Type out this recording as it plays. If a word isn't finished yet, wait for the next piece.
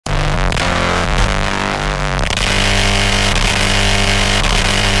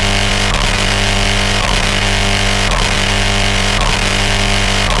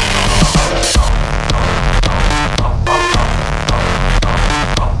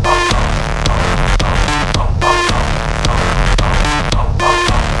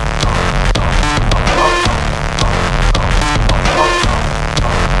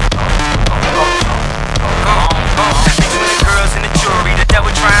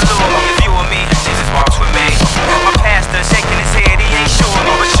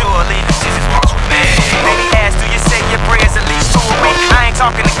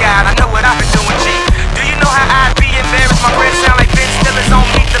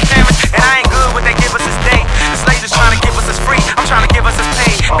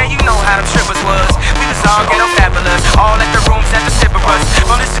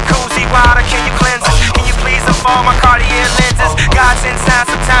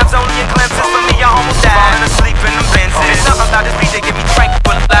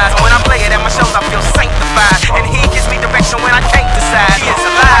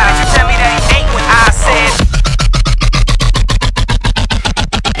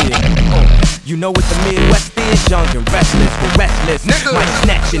You know what the Midwest is, young and restless, we're restless. Nigga. Might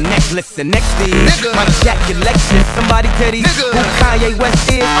snatch your necklace and next is Nigga. might jack your Lexus. Somebody tell these Nigga. who Kanye West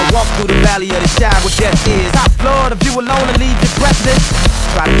is. I walk through the valley of the shadow where death is. Top floor, the view alone and leave you breathless.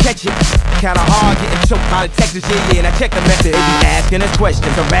 Try to catch it, kinda hard getting choked by the Texas, yeah, and I check the method. They be asking us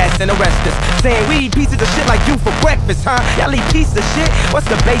questions, harass and arrest us, saying we eat pieces of shit like you for breakfast, huh? Y'all eat pieces of shit?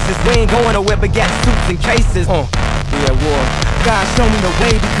 What's the basis? We ain't going nowhere but got suits and cases. Yeah, war. God show me the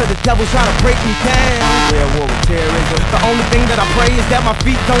way because the devil's trying to break me down. Yeah, war with terrorism. The only thing that I pray is that my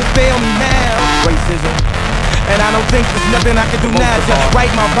feet don't fail me now. Racism. And I don't think there's nothing I can do now to right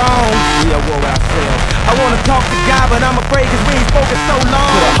my wrongs. We at war with ourselves. I wanna talk to God, but I'm afraid cause we ain't spoken so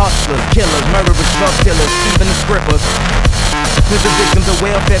long. To the hustlers, killers, murderers, drug dealers, even the strippers. To the victims of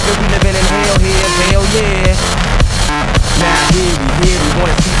welfare, feel we living in hell here, hell yeah. Now here we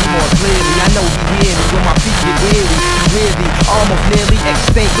wanna see you more clearly. I know we hear me when my feet get weary, almost nearly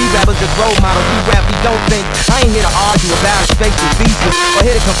extinct. We rappers just role models, we rap, we don't think. I ain't here to argue about spatial features or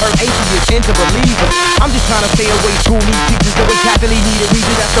here to convert atheists into believers. I'm just trying to stay away from these teachers that we Catholic needed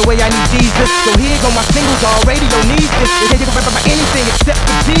reasons. That's the way I need Jesus. So here go my singles, all radio needs this. They can rap about anything except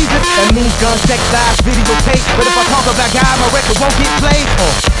for Jesus. That means gun, sex, lies, videotape. But if I talk about God, my record won't get played.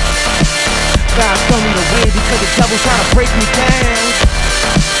 God show me the way because the devil's trying to break me down.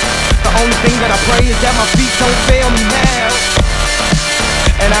 The only thing that I pray is that my feet don't fail me now.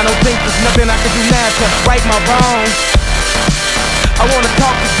 And I don't think there's nothing I can do now to right my wrongs. I wanna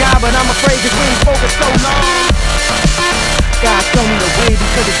talk to God, but I'm afraid cause we ain't focused so long. God show me the way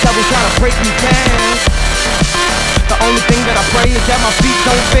because the devil's trying to break me down. The only thing that I pray is that my feet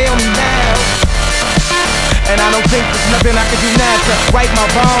don't fail me now. And I don't think there's nothing I can do now to right my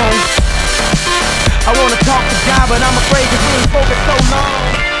wrongs. I wanna talk to God, but I'm afraid cause we ain't focused so long.